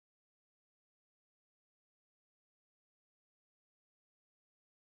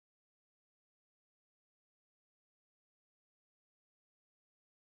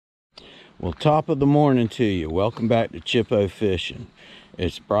Well, top of the morning to you. Welcome back to Chippo Fishing.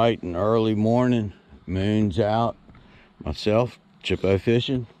 It's bright and early morning. Moon's out. Myself, Chippo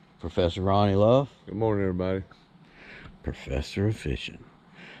Fishing. Professor Ronnie Love. Good morning, everybody. Professor of Fishing.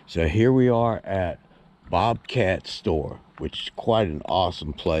 So here we are at Bobcat Store, which is quite an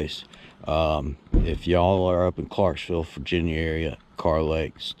awesome place. If y'all are up in Clarksville, Virginia area, Carr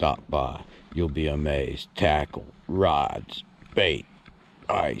Lake, stop by. You'll be amazed. Tackle, rods, bait,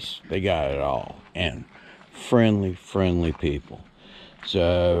 ice, they got it all, and friendly people.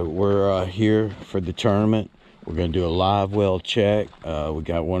 So we're here for the tournament. We're gonna do a live well check. We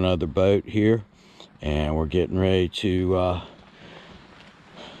got one other boat here, and we're getting ready to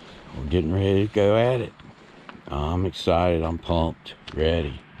go at it. I'm excited. I'm pumped,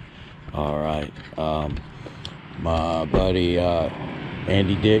 ready. All right. My buddy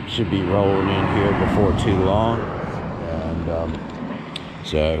Andy Dick should be rolling in here before too long, and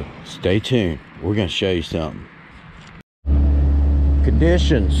so stay tuned. We're gonna show you something.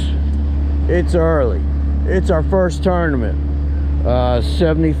 Conditions. It's early. It's our first tournament.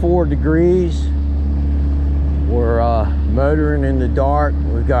 74 degrees. We're motoring in the dark.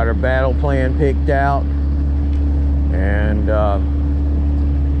 We've got our battle plan picked out, and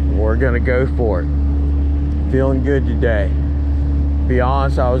we're gonna go for it. Feeling good today. Be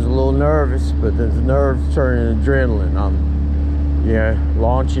honest, I was a little nervous, but the nerves turning to adrenaline. I'm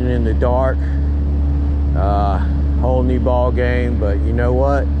launching in the dark, whole new ball game, but you know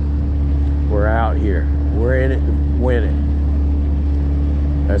what? We're out here. We're in it to win it.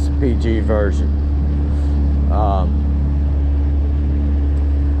 That's the PG version.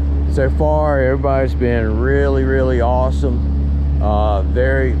 So far, everybody's been really awesome.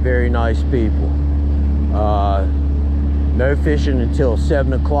 Very nice people. No fishing until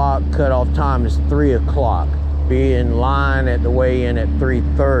 7 o'clock. Cutoff time is 3 o'clock. Be in line at the weigh-in at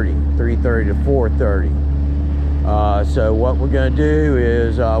 3:30 to 4:30. So what we're going to do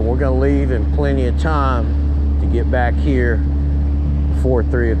is we're going to leave in plenty of time to get back here before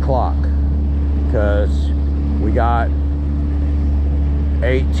 3 o'clock, because we got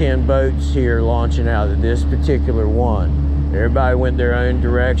 8-10 boats here launching out of this particular one. Everybody went their own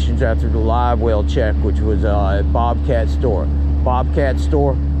directions after the live well check, which was at Bobcat Store. Bobcat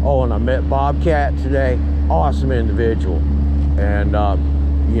Store. Oh, and I met Bobcat today. Awesome individual. And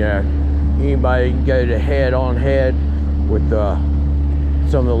anybody can go to head with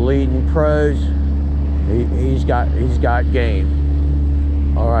some of the leading pros. He's got game.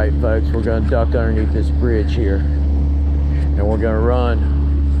 All right, folks, we're gonna duck underneath this bridge here, and we're gonna run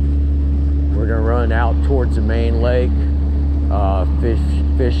out towards the main lake.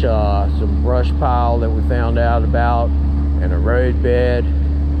 Fish some brush pile that we found out about, and a road bed.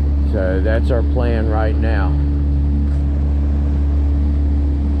 So that's our plan right now.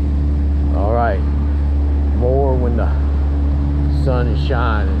 All right, more when the sun is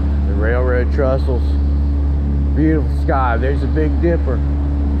shining. The railroad trestles, beautiful sky. There's a Big Dipper,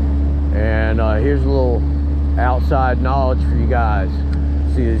 and here's a little outside knowledge for you guys.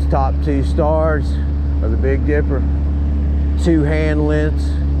 See these top 2 stars of the Big Dipper? 2 hand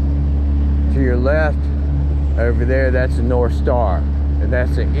lengths to your left. Over there, that's the North Star, and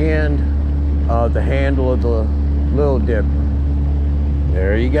that's the end of the handle of the Little Dipper.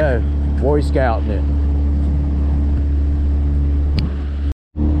 There you go, Boy Scouting it.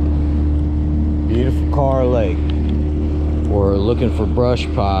 Beautiful Carr Lake. We're looking for brush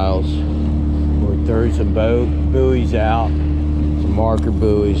piles. We threw some buoys out, some marker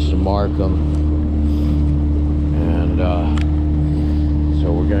buoys to mark them, and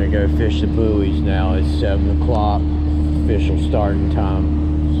so we're gonna go fish the buoys now. It's 7 o'clock, official starting time,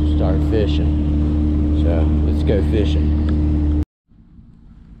 so start fishing. So let's go fishing.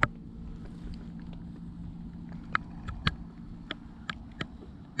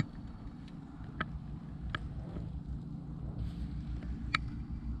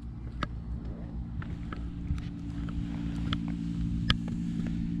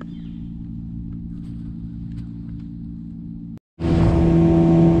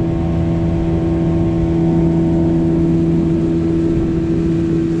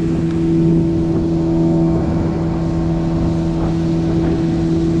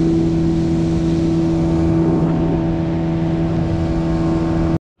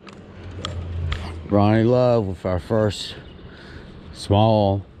 Ronnie Love with our first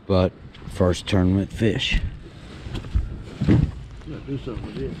small but first tournament fish. Do something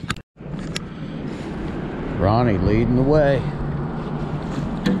with this. Ronnie leading the way.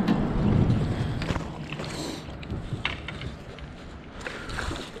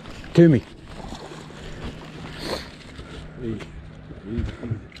 To me.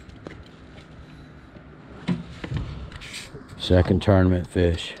 Second tournament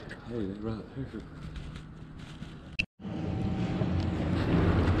fish. Hey, right here.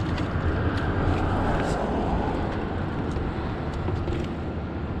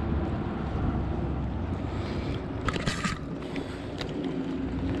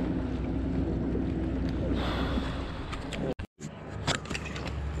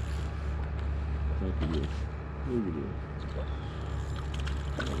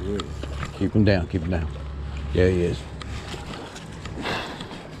 Keep him down, keep him down. Yeah, he is.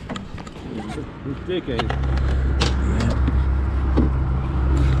 He's thick, ain't he?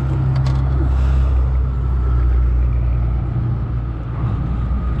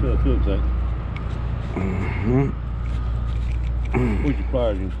 Tough hooks, ain't Put your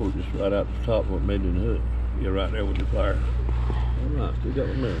pliers in for just right out the top of what made in the hook. You're right there with the pliers. All right, still got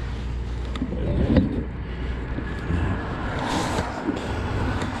one there.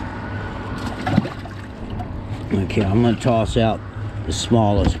 Okay, I'm gonna toss out the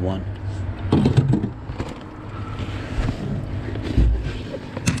smallest one.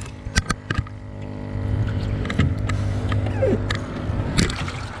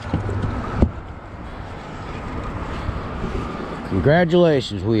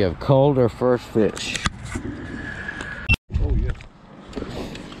 Congratulations, we have culled our first fish. Oh, yeah.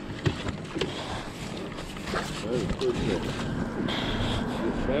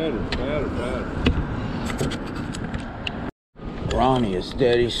 Better. Ronnie is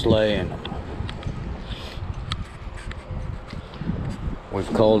steady slaying them.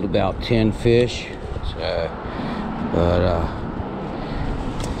 We've culled about 10 fish, but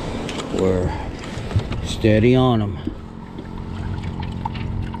we're steady on them.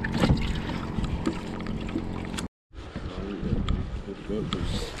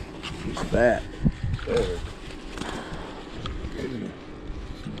 He's fat.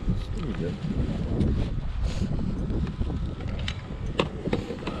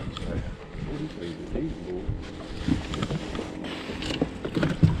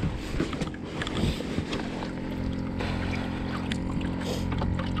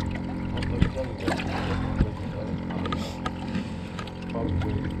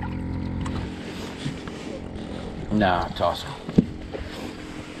 Nah, toss him.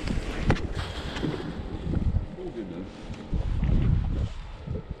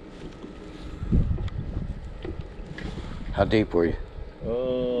 How deep were you?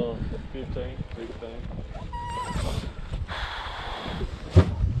 15, 16.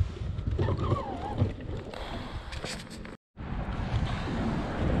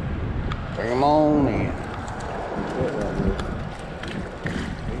 Bring him on in.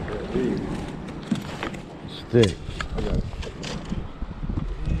 It's thick. I got it.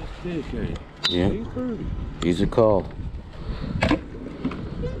 He's thick, ain't he? Yeah. He's pretty. He's a call.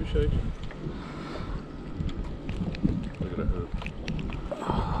 Appreciate you. Look at that hook.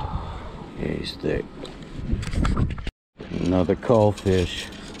 Yeah, he's thick. Another cull fish.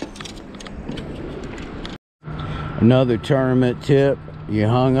 Another tournament tip. You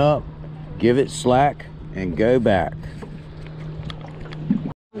hung up, give it slack, and go back.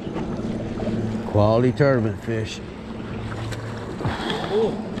 Quality tournament fish.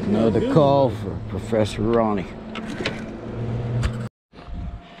 Another call for Professor Ronnie.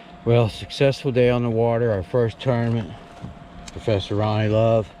 Well, successful day on the water, our first tournament. Professor Ronnie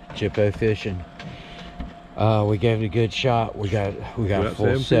Love, Chippo fishing. We gave it a good shot. We got a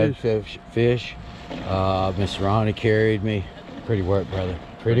full set fish. Mr. Ronnie carried me. Pretty work, brother.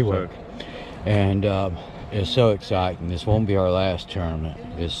 Pretty work. And it's so exciting. This won't be our last tournament.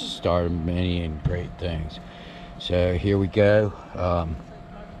 This started many and great things. So here we go.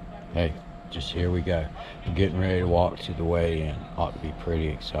 Hey, just here we go. We're getting ready to walk to the weigh-in. Ought to be pretty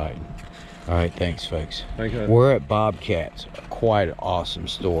exciting. All right, thanks, folks. Thank you. We're at Bobcat's, quite an awesome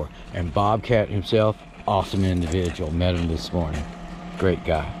store. And Bobcat himself, awesome individual. Met him this morning. Great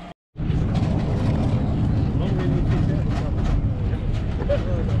guy.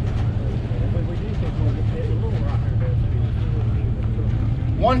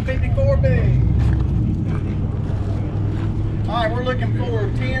 $154 big. All right, we're looking for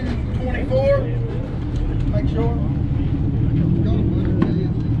 1024. Make sure.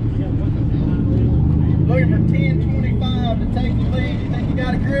 Looking for 1025 to take the lead. You think you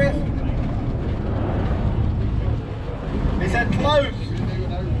got it, Chris? He said close.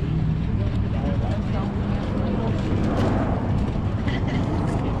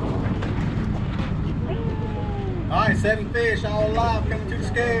 All right, 7 fish, all alive, coming to the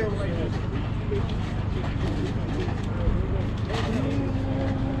scales.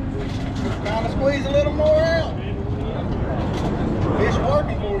 Trying to squeeze a little more out. Fish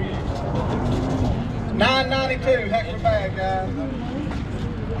working for you. $9.92, heck of a bag, guys.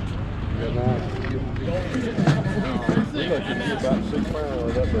 Good night. About 6 pounds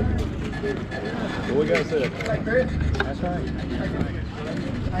of that baby. What we got set? That's right.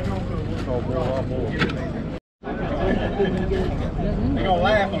 Oh, boy, a lot more. They're gonna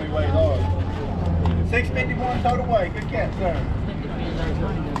laugh when we weigh hard. 651 total weight. Good catch, sir.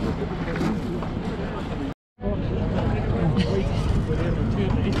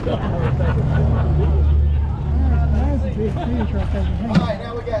 Alright,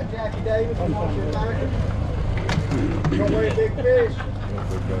 now we got Jackie Davis. You're gonna weigh a big fish.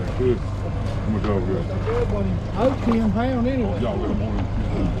 Good. I'm gonna go good. Good one. Oh, 10 pound anyway. Y'all with them on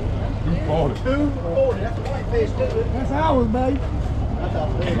 240. 240. That's a white fish, too. That's ours, babe. That's our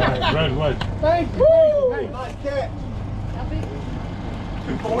fish. Congratulations. Thank you. Hey, nice catch.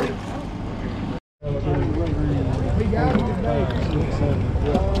 240. We got it today.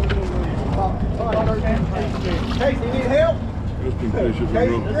 Casey, you need help? This big fish is a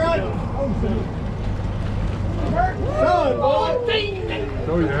Casey, real. right? Son, boy.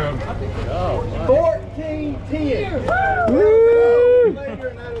 Show you how. 14-10. Woo! Later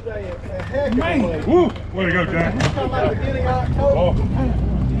another day. A heck of a week. Woo! Way to go, Jack. Come out beginning of October.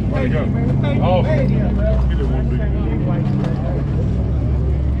 Awesome. Way to go. Awesome. Man, yeah, bro. Get it one big.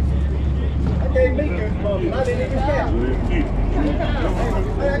 That gave me goosebumps, and I didn't even catch it.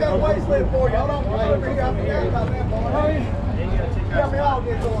 Hey, I got a weight slip for you. Hold on, right over here. I forgot about that, boy. Tell me all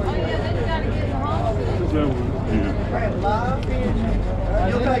this for you. Man, live fish.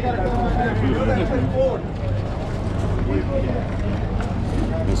 You'll take it. You'll take it forward.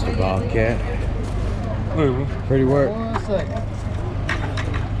 Mr. Bobcat. Pretty work. 1 second.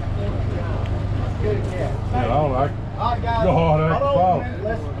 Good catch. Yeah, I don't like it. All right, guys. Go hard, Hold on Foul. a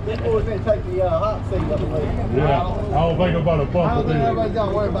minute. This boy's going to take the hot seat, I believe. Yeah, I don't think about a I bump don't with think this. everybody's got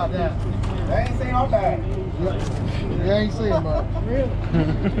to worry about that. They ain't seen our bag. You ain't seen much. Really?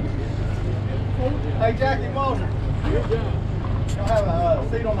 Hey, Jackie Moser. You'll have a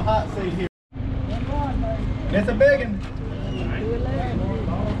seat on the hot seat here. It's a big one.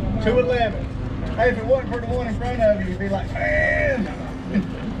 211. Hey, if it wasn't for the one in front of you, you'd be like, man.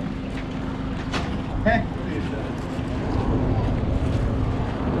 Heck.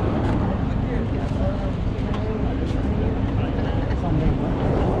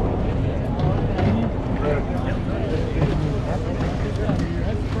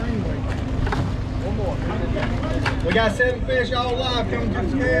 We got 7 fish all live coming through the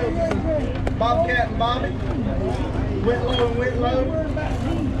scales. Bobcat and Bobby. Went low and went low.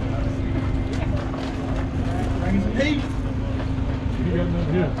 Bring some heat.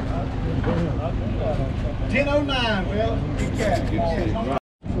 10:09, Bill. Good catch. Good catch.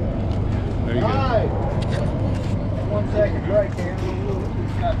 There you All go. right. 1 second break here.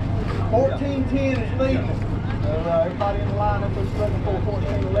 14-10 is leading. Everybody in the lineup is looking for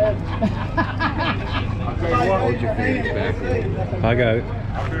 14-11. Hold your hands back. I got it.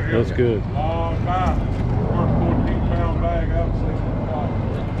 That's good. Long time. First 14-pound bag I've seen.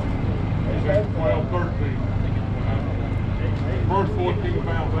 It's 12, 13. First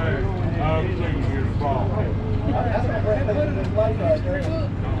 14-pound bag I've seen here in fall. That's going to break this lake right there.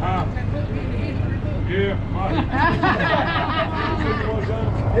 Huh? Yeah, might.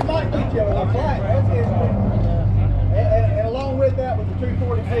 It might get you a flat. And along with that was the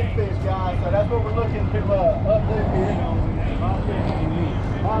 240 big fish, guys. So that's what we're looking to undo here.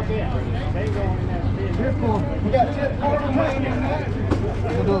 We got tip Corbin weighing in there.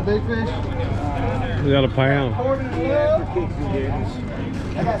 Gonna do a big fish? We got a pound. Corbin and Love.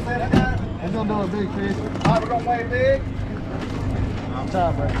 I got 7 guys. He's gonna do a big fish. All right, we're going to weigh big.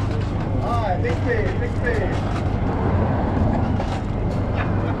 Top right. All right, big fish, big fish.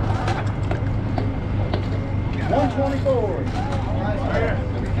 $124.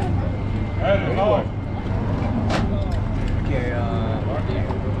 That is all. Okay,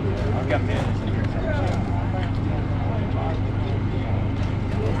 I've got minutes here.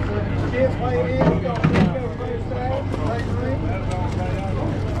 Kids weigh in. We're going to go first side.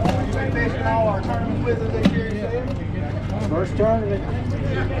 You've been fishing all our tournaments with us this year, you said? First tournament.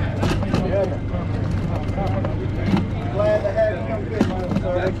 Glad to have you come fish with us,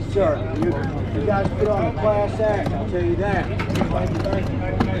 sir. Thank you, sir. You guys put on a class act, I'll tell you that. Thank you.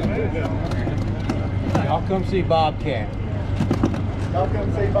 Y'all come see Bobcat. Y'all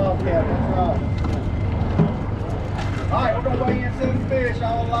come see Bobcat, that's right. All right, we're going to weigh in 7 fish,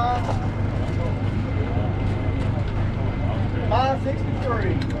 all live.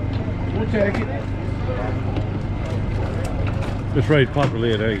 563. We'll take it. Just ready to pop the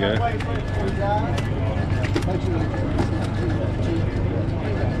lid. There you go. Wait for you guys.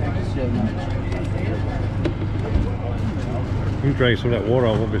 You drink some of that water,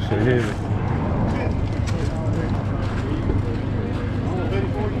 I won't be so heavy.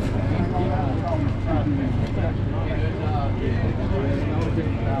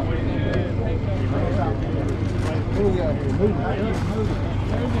 What do we got here?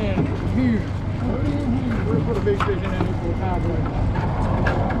 Here. We'll put a big fish in there for a power play.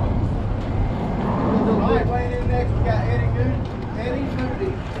 All right, weighing in next, we got Eddie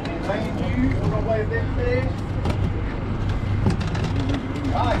Moody. Weighing you, we're gonna weigh a big fish.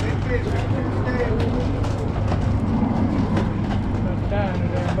 All right, big fish, big fish,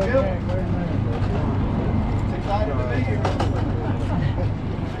 It's excited to be here.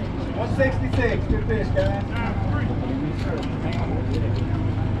 166, good fish, guys.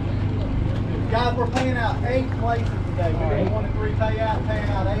 Guys, we're paying out 8 places today. We're doing 1 and 3 payout, paying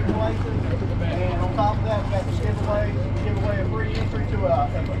out 8 places. And on top of that, we got the giveaways. We give away a free entry to a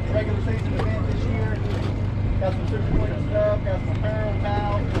regular season event this year. Got some super clean stuff, got some apparel,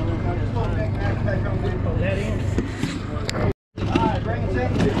 towels, just little knickknacks that come in. All right, bring it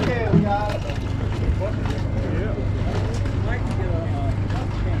 7 to the scale, guys.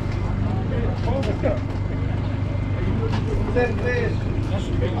 Seven fish.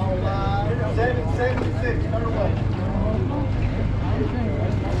 All right. 776. Turn away.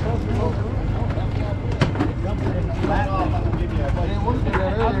 Flat off. I'm gonna give you a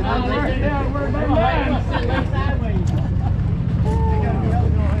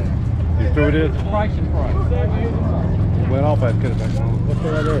You threw it in? Price and price. Went off, I'd cut it back on. What's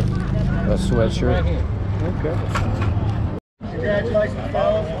that right there? A sweatshirt. Okay. Congratulations,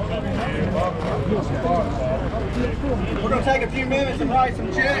 fellas. We're going to take a few minutes and write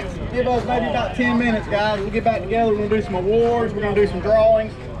some checks. Give us maybe about 10 minutes, guys. We'll get back together. We're going to do some awards. We're going to do some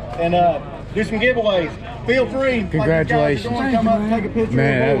drawings and do some giveaways. Feel free. Congratulations. Like come up and take a picture.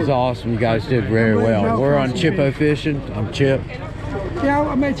 Man, that was awesome. You guys did very well. We're on Chippo Fishing. I'm Chip. Yeah,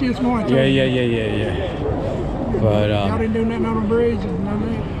 I met you this morning. Yeah. But Y'all didn't do nothing on the bridge and none of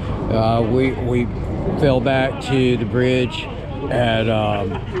that? we fell back to the bridge at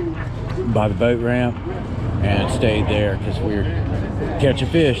by the boat ramp and stayed there because we were catching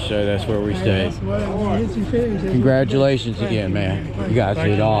fish, so that's where we stayed. Congratulations again, man. You guys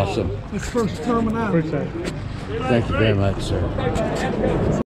did awesome. It's the first time out. Appreciate it. Thank you very much, sir.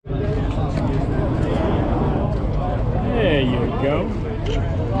 There you go.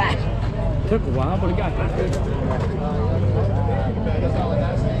 Took a while, but it got there.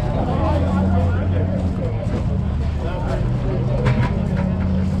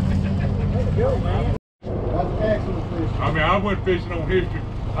 I mean, I went fishing on history.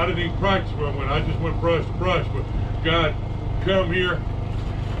 I didn't even practice where I went. I just went brush to brush. But God, come here,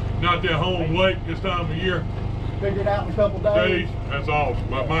 not that home lake this time of year. Figured out in a couple days. That's awesome.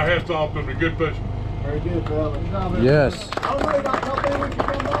 My hat's off to the good fishing. Very good, fellas. Yes. I don't know about something we can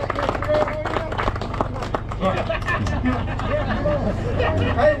come back yesterday.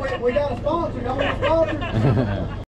 Hey, we got a sponsor. Y'all want a sponsor?